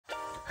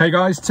Hey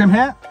guys, Tim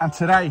here, and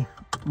today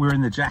we're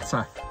in the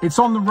Jetta. It's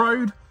on the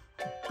road,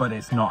 but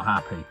it's not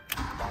happy.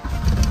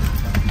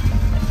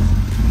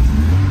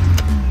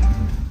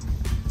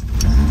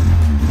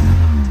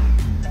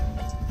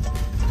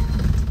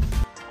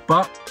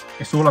 But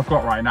it's all I've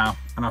got right now,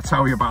 and I'll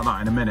tell you about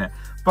that in a minute.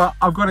 But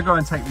I've got to go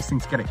and take this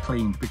thing to get it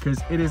cleaned because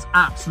it is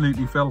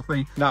absolutely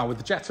filthy. Now, with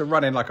the Jetta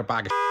running like a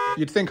bag of shit,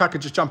 you'd think I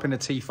could just jump in a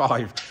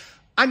T5,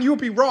 and you'll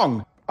be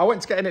wrong. I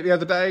went to get in it the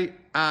other day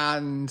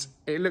and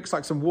it looks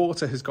like some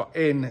water has got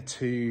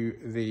into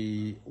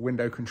the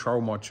window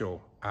control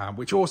module,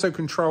 which also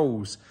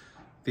controls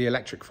the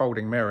electric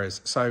folding mirrors.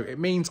 So it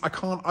means I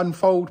can't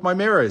unfold my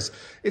mirrors.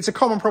 It's a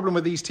common problem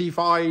with these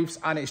T5s,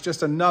 and it's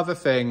just another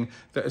thing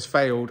that has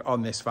failed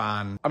on this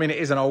van. I mean, it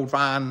is an old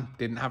van,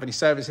 didn't have any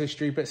service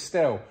history, but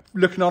still,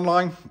 looking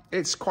online,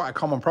 it's quite a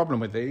common problem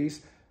with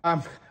these.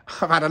 I've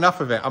had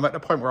enough of it. I'm at the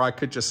point where I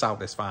could just sell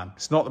this van.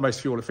 It's not the most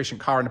fuel efficient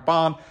car in the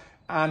barn.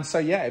 And so,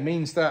 yeah, it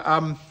means that,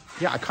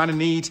 I kind of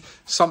need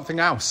something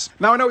else.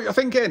 Now, I know what you're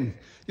thinking.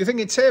 You're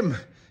thinking, Tim,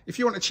 if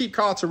you want a cheap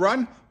car to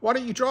run, why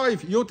don't you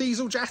drive your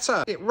diesel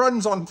Jetta? It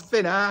runs on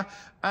thin air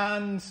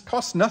and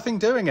costs nothing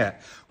doing it.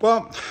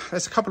 Well,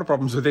 there's a couple of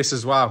problems with this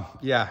as well.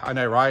 Yeah, I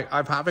know, right?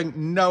 I'm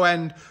having no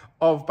end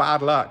of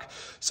bad luck.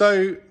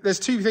 So there's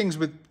two things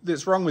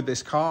that's wrong with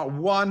this car.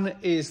 One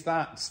is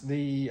that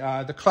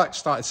the clutch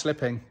started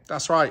slipping.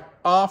 That's right.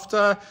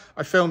 After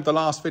I filmed the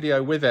last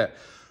video with it,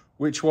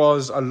 which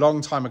was a long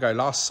time ago,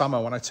 last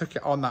summer, when I took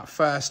it on that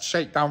first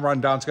shakedown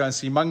run down to go and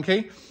see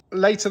Monkey.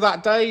 Later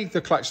that day, the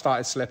clutch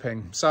started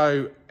slipping.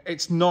 So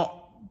it's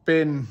not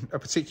been a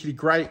particularly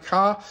great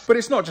car, but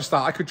it's not just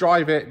that. I could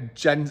drive it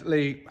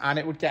gently and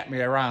it would get me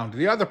around.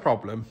 The other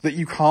problem that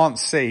you can't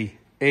see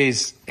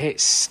is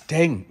it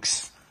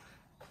stinks.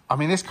 I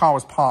mean, this car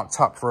was parked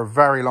up for a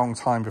very long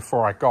time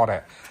before I got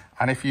it.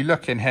 And if you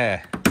look in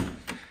here,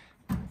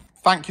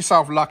 thank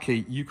yourself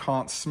lucky you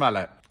can't smell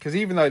it. Because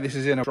even though this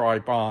is in a dry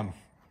barn,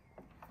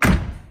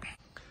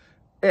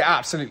 it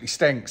absolutely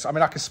stinks. I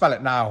mean, I can smell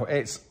it now.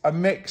 It's a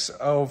mix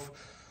of,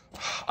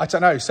 I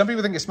don't know, some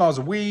people think it smells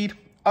of weed.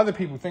 Other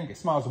people think it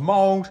smells of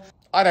mold.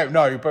 I don't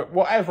know, but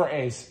whatever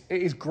it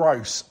is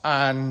gross.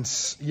 And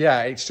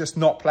yeah, it's just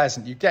not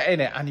pleasant. You get in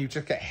it and you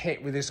just get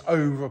hit with this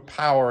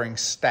overpowering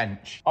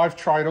stench. I've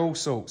tried all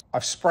sorts.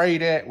 I've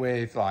sprayed it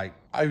with like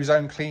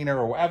ozone cleaner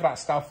or whatever that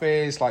stuff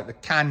is, like the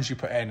cans you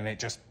put in, and it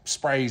just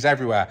sprays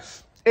everywhere.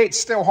 It's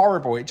still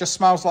horrible. It just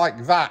smells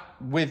like that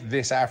with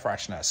this air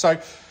freshener. So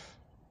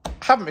I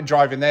haven't been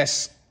driving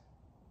this.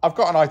 I've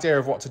got an idea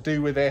of what to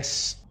do with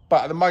this,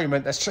 but at the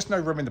moment, there's just no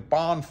room in the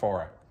barn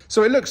for it.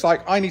 So it looks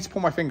like I need to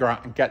pull my finger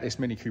out and get this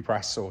Mini Cooper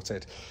S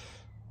sorted.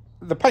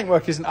 The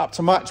paintwork isn't up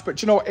to much,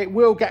 but you know what? It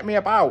will get me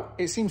about.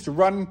 It seems to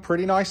run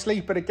pretty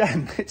nicely, but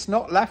again, it's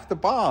not left the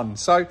barn.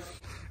 So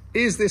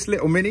is this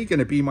little Mini going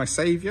to be my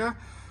savior?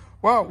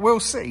 Well, we'll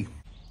see.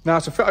 Now,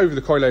 to fit over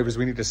the coilovers,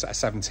 we need a set of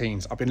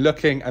 17s. I've been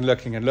looking and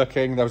looking and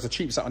looking. There was a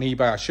cheap set on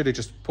eBay. I should have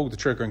just pulled the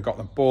trigger and got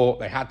them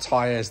bought. They had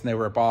tyres and they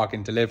were a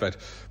bargain delivered.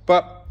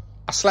 But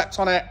I slept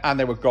on it and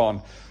they were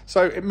gone.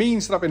 So it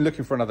means that I've been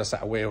looking for another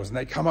set of wheels, and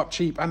they come up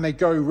cheap and they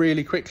go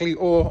really quickly,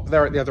 or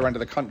they're at the other end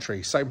of the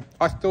country. So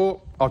I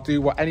thought I'll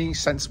do what any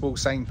sensible,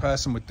 sane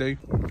person would do.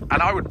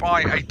 And I would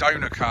buy a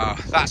donor car.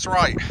 That's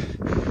right.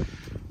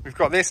 We've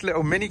got this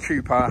little Mini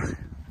Cooper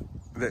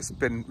that's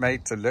been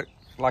made to look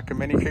like a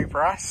Mini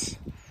Cooper S.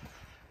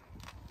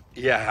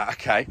 Yeah,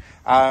 okay.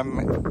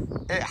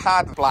 It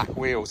had black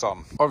wheels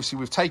on. Obviously,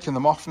 we've taken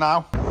them off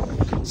now.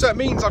 So it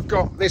means I've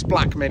got this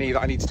black Mini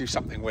that I need to do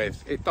something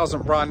with. It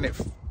doesn't run. It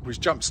was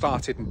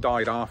jump-started and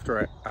died after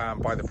it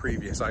by the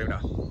previous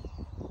owner.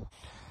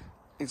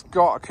 It's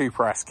got a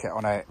Cooper S kit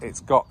on it.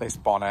 It's got this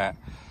bonnet.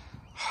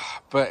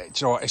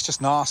 But you know what? It's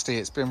just nasty.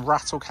 It's been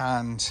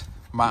rattle-canned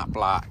matte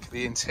black.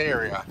 The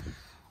interior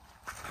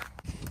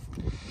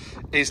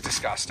is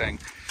disgusting.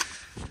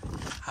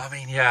 I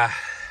mean, yeah.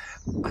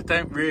 I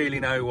don't really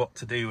know what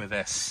to do with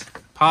this.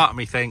 Part of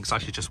me thinks I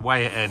should just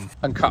weigh it in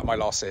and cut my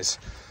losses.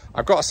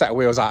 I've got a set of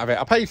wheels out of it.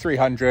 I paid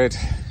 300.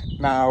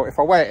 Now, if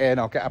I weigh it in,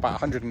 I'll get about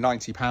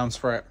 190 pounds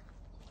for it.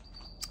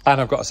 And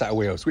I've got a set of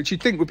wheels, which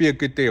you'd think would be a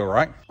good deal,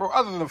 right? Well,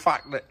 other than the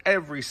fact that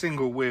every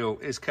single wheel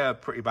is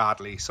curved pretty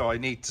badly, so I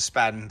need to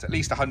spend at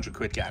least 100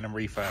 quid getting them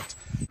refurbed.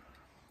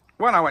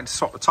 When I went to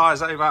swap the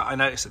tyres over, I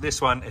noticed that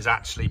this one is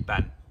actually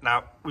bent.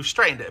 Now, we've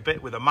straightened it a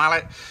bit with a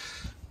mallet,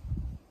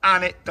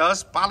 and it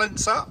does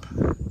balance up.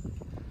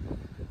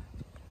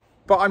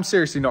 But I'm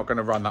seriously not going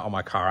to run that on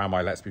my car, am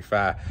I? Let's be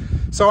fair.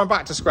 So I'm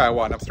back to square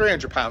one. I'm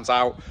 £300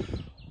 out.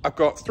 I've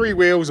got 3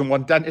 wheels and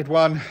 1 dented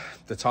one.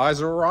 The tyres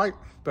are all right,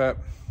 but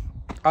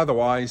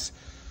otherwise,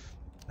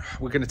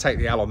 we're going to take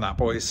the L on that,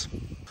 boys.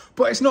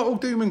 But it's not all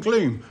doom and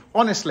gloom.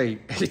 Honestly,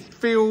 it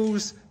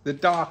feels the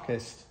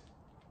darkest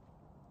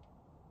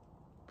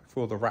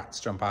before the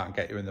rats jump out and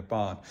get you in the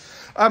barn.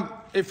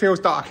 It feels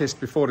darkest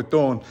before the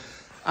dawn.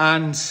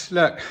 And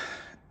look,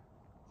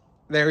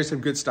 there is some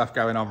good stuff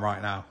going on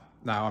right now.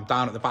 Now I'm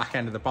down at the back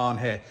end of the barn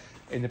here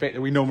in the bit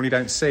that we normally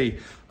don't see.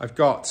 I've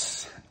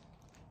got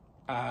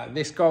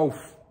this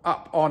Golf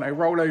up on a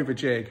rollover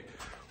jig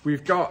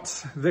we've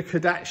got the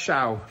Cadet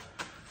shell.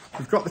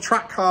 We've got the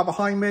track car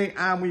behind me,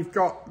 and we've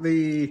got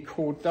the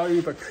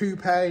Cordoba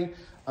Coupe,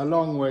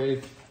 along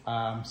with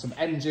some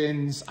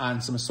engines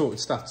and some assorted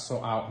stuff to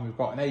sort out. And we've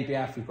got an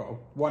ABF, we've got a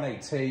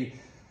 1.8T, we've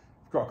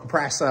got a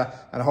compressor,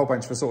 and a whole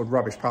bunch of assorted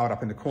rubbish piled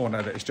up in the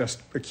corner that is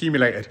just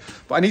accumulated.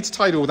 But I need to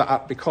tidy all that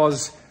up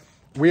because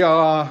we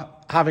are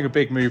having a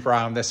big move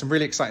around. There's some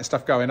really exciting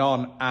stuff going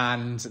on,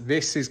 and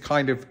this is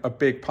kind of a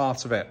big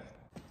part of it.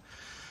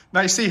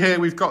 Now you see here,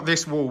 we've got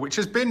this wall, which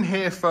has been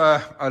here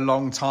for a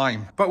long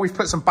time, but we've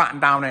put some batten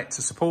down it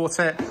to support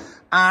it.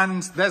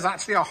 And there's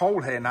actually a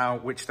hole here now,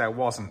 which there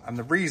wasn't. And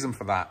the reason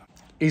for that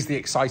is the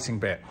exciting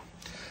bit,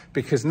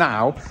 because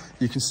now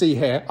you can see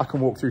here, I can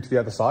walk through to the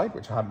other side,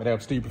 which I haven't been able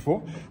to do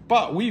before,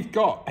 but we've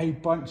got a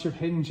bunch of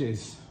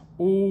hinges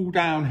all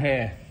down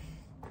here.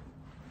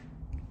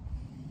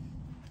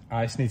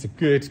 This needs a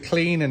good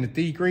clean and a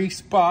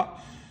degrease, but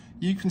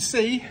you can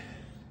see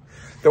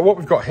that what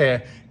we've got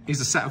here is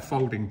a set of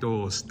folding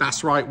doors.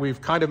 That's right, we've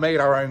kind of made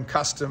our own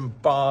custom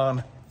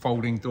barn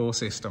folding door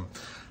system,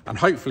 and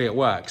hopefully it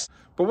works.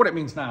 But what it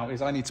means now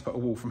is I need to put a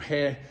wall from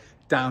here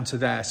down to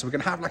there. So we're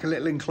gonna have like a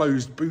little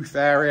enclosed booth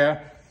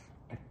area,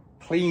 a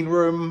clean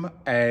room,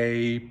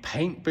 a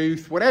paint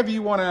booth, whatever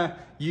you wanna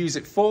use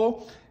it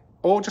for,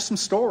 or just some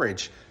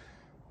storage.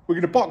 We're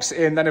gonna box it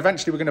in, then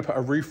eventually we're gonna put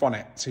a roof on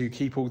it to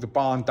keep all the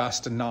barn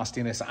dust and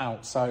nastiness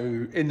out.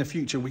 So in the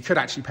future, we could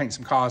actually paint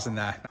some cars in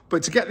there.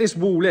 But to get this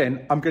wall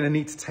in, I'm gonna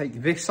need to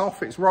take this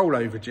off its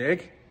rollover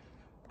jig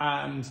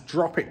and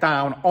drop it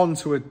down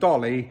onto a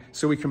dolly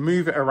so we can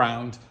move it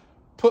around,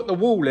 put the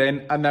wall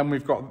in, and then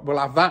we'll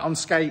have that on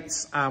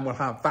skates, and we'll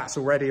have that's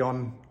already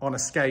on a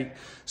skate,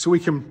 so we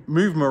can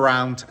move them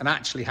around and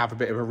actually have a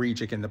bit of a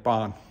rejig in the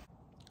barn.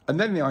 And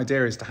then the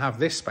idea is to have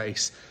this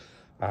space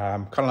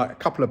kind of like a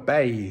couple of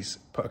bays,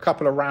 put a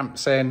couple of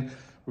ramps in.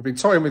 We've been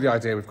toying with the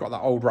idea. We've got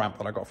that old ramp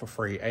that I got for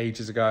free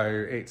ages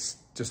ago. It's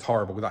just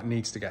horrible. That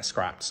needs to get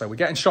scrapped. So we're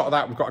getting shot of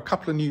that. We've got a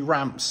couple of new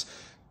ramps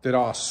that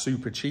are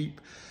super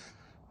cheap,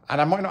 and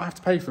I might not have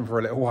to pay for them for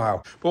a little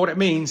while. But what it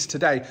means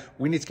today,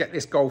 we need to get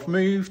this Golf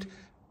moved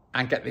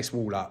and get this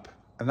wall up.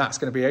 And that's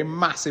going to be a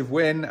massive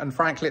win. And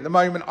frankly, at the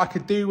moment, I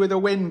could do with a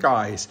win,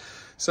 guys.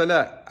 So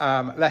look,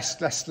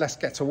 let's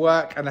get to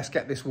work and let's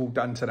get this wall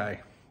done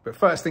today. But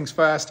first things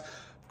first,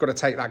 got to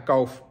take that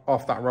Golf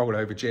off that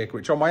rollover jig,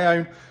 which on my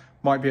own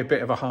might be a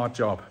bit of a hard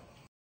job.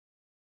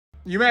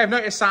 You may have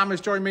noticed Sam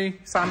has joined me.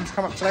 Sam's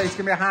come up today to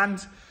give me a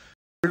hand.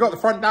 We've got the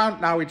front down.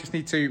 Now we just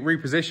need to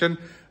reposition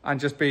and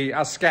just be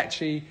as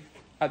sketchy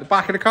at the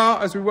back of the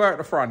car as we were at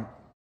the front.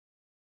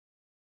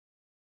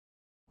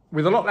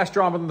 With a lot less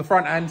drama than the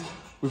front end,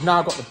 we've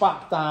now got the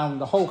back down.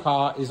 The whole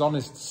car is on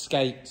its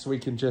skate, so we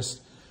can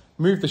just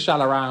move the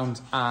shell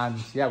around,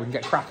 and yeah, we can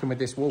get cracking with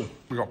this wall.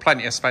 We've got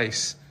plenty of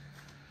space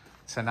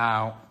to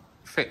now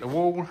fit the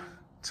wall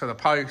to the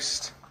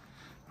post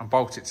and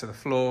bolt it to the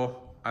floor,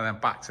 and then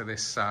back to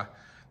this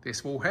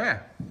this wall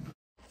here.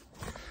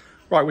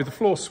 Right, with the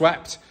floor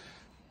swept,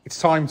 it's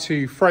time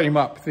to frame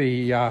up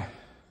the where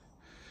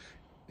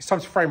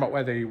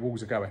the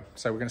walls are going.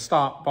 So we're going to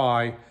start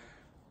by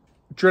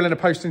drilling a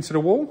post into the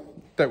wall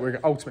that we're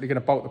ultimately going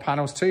to bolt the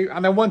panels to,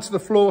 and then one to the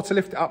floor to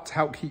lift it up to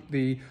help keep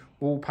the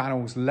wall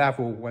panels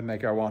level when they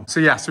go on. So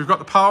yeah, so we've got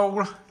the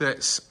pole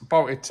that's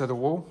bolted to the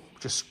wall,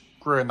 just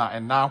screwing that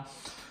in now.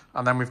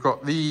 And then we've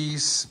got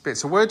these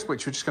bits of wood,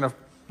 which we're just going to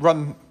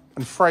run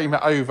and frame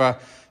it over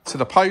to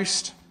the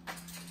post.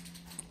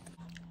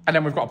 And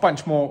then we've got a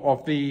bunch more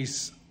of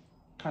these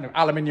kind of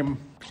aluminium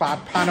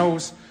clad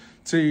panels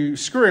to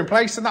screw in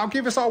place, and that'll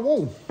give us our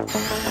wall.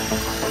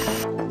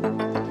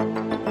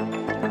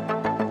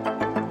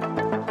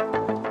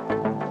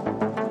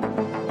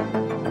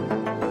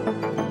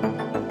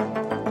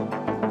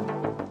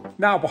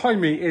 Now behind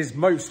me is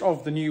most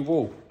of the new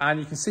wall, and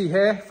you can see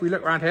here, if we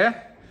look around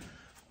here,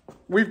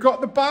 we've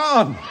got the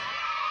barn.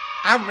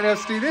 I haven't been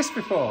able to do this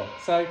before,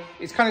 so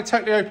it's kind of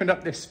totally opened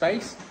up this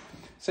space.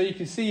 So you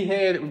can see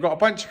here that we've got a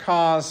bunch of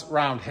cars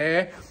around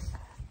here.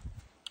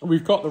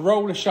 We've got the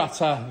roller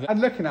shutter, and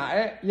looking at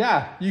it,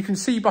 yeah, you can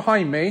see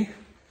behind me,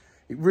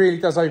 it really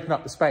does open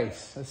up the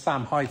space as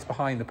Sam hides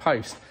behind the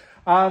post.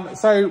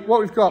 So what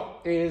we've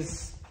got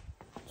is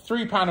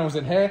 3 panels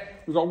in here.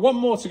 We've got one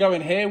more to go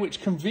in here,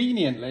 which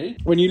conveniently,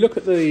 when you look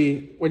at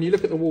the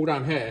wall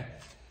down here,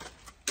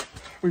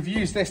 we've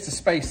used this to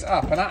space it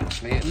up, and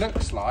actually it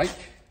looks like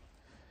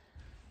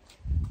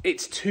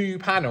it's 2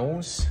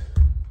 panels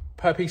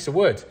per piece of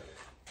wood,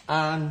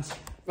 and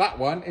that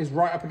one is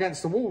right up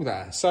against the wall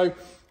there. So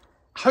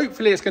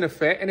hopefully it's going to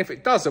fit, and if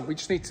it doesn't, we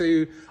just need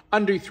to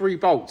undo 3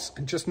 bolts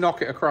and just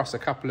knock it across a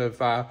couple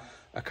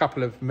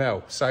of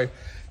mil. So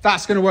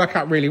that's going to work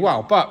out really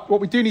well. But what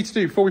we do need to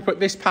do before we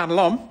put this panel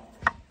on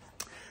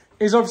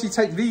is obviously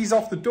take these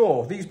off the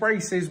door. These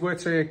braces were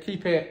to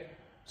keep it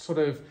sort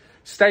of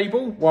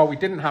stable while we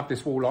didn't have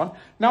this wall on.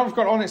 Now we've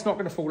got it on, it's not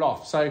going to fall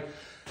off. So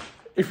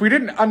if we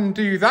didn't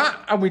undo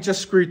that and we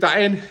just screwed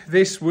that in,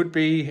 this would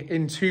be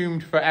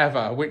entombed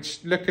forever,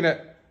 which, looking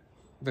at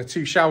the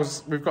 2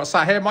 shells we've got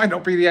sat here, might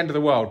not be the end of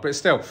the world, but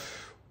still,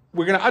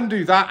 We're going to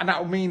undo that, and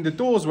that will mean the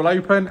doors will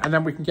open, and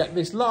then we can get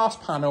this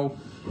last panel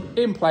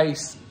in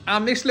place,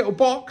 and this little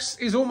box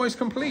is almost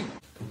complete.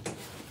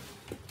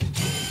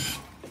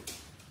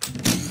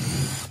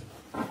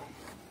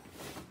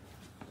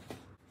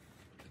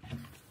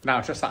 Now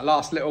just that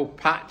last little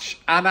patch,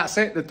 and that's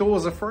it, the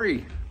doors are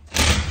free.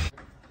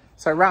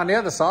 So around the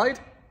other side,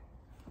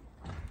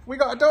 we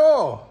got a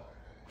door.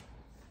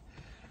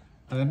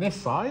 And then this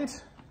side,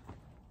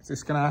 is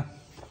this gonna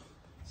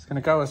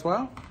go as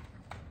well?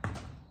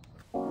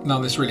 Now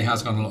this really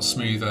has gone a lot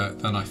smoother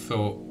than I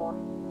thought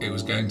it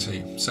was going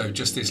to. So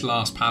just this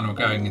last panel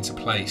going into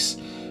place,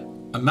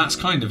 and that's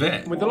kind of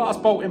it. With the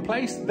last bolt in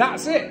place,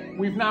 that's it.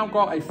 We've now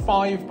got a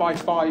 5 by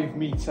 5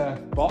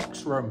 meter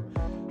box room.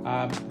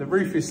 The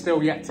roof is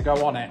still yet to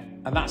go on it,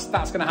 and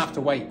that's gonna have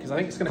to wait, because I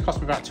think it's gonna cost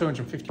me about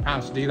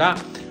 £250 to do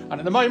that. And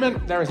at the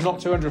moment, there is not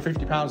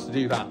 £250 to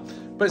do that.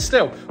 But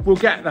still, we'll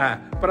get there.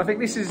 But I think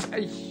this is a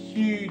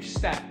huge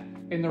step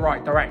in the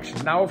right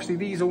direction. Now, obviously,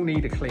 these all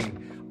need a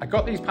clean. I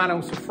got these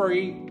panels for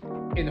free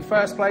in the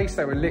first place.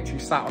 They were literally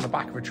sat on the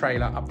back of a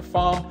trailer up the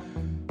farm.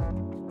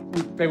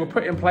 They were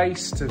put in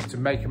place to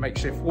make a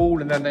makeshift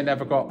wall, and then they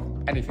never got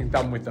anything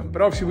done with them.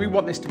 But obviously we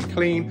want this to be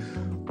clean.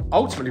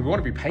 Ultimately, we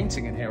want to be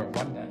painting in here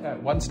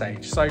at one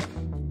stage. So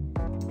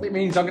it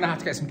means I'm gonna have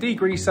to get some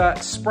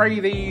degreaser, spray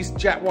these,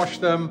 jet wash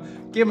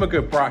them, give them a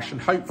good brush,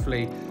 and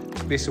hopefully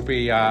this will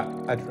be a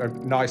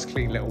nice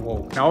clean little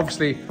wall. Now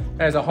obviously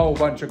there's a whole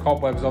bunch of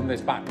cobwebs on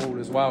this back wall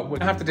as well. We're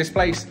gonna have to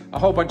displace a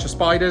whole bunch of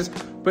spiders,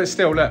 but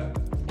still, look,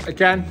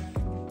 again,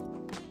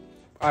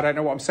 I don't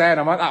know what I'm saying.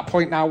 I'm at that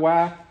point now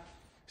where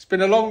it's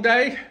been a long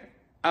day.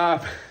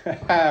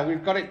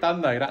 We've got it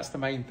done though. That's the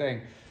main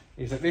thing,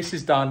 is that this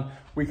is done.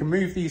 We can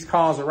move these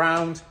cars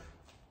around.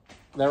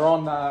 They're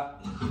on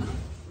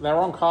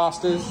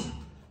casters.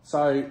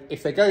 So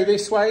if they go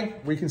this way,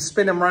 we can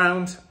spin them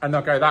round and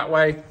they'll go that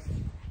way.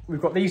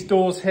 We've got these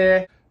doors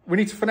here. We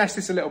need to finesse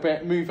this a little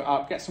bit, move it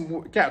up, get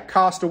a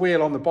caster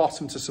wheel on the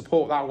bottom to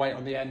support that weight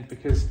on the end,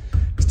 because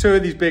it's 2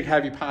 of these big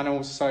heavy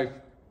panels. So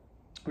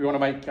we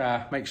want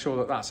to make sure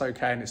that that's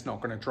okay and it's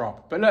not going to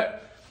drop. But look,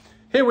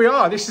 here we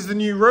are. This is the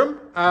new room.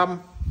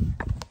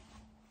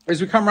 As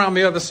we come around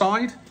the other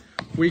side,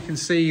 we can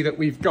see that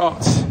we've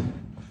got,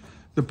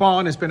 the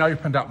barn has been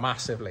opened up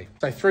massively.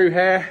 So through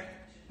here,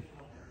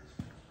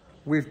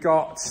 we've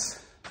got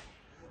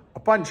a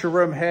bunch of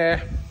room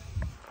here.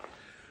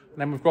 And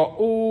then we've got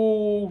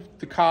all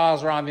the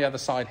cars around the other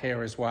side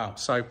here as well.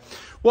 So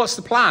what's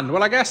the plan?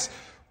 Well, I guess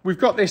we've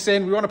got this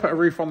in. We want to put a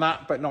roof on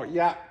that, but not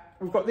yet.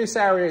 We've got this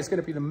area. It's going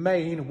to be the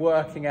main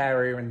working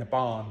area in the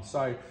barn.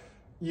 So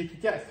you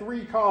could get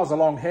 3 cars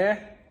along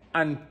here,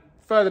 and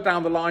further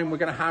down the line, we're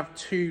going to have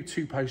 2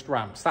 two-post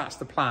ramps. That's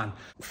the plan.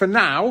 For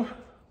now,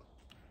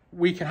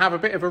 we can have a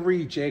bit of a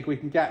rejig. We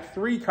can get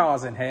 3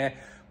 cars in here.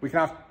 We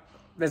can have,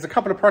 there's a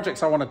couple of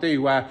projects I want to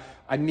do where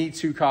I need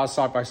 2 cars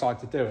side by side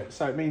to do it.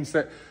 So it means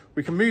that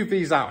we can move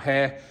these out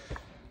here,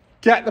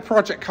 get the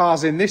project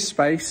cars in this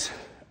space,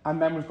 and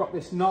then we've got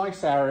this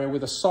nice area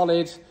with a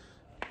solid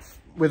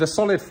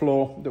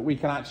floor that we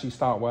can actually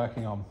start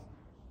working on.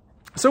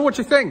 So what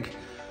do you think?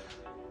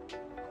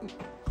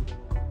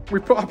 We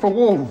put up a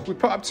wall, we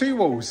put up 2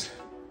 walls,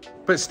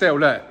 but still,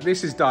 look,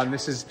 this is done.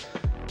 This is,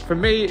 for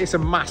me, it's a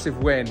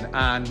massive win.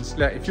 And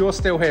look, if you're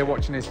still here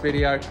watching this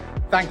video,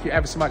 thank you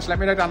ever so much. Let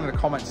me know down in the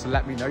comments to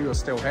let me know you're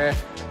still here.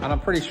 And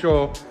I'm pretty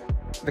sure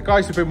the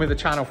guys who've been with the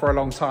channel for a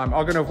long time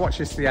are going to watch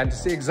this to the end to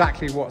see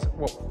exactly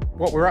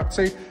what we're up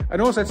to,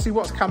 and also to see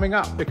what's coming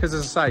up, because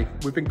as I say,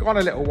 we've been gone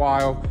a little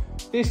while.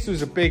 This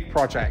was a big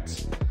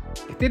project.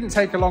 It didn't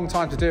take a long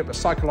time to do it, but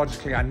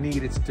psychologically I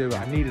needed to do it.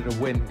 I needed a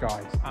win,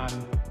 guys,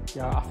 and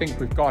yeah, I think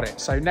we've got it.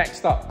 So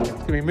next up, we're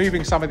going to be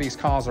moving some of these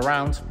cars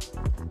around,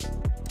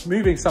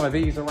 moving some of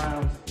these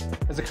around.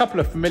 There's a couple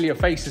of familiar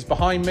faces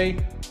behind me.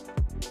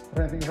 I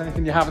don't think there's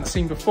anything you haven't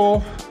seen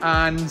before.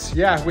 And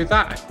yeah, with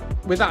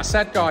that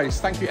said, guys,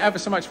 thank you ever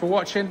so much for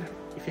watching.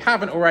 If you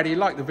haven't already,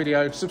 like the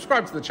video,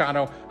 subscribe to the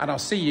channel, and I'll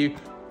see you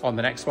on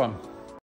the next one.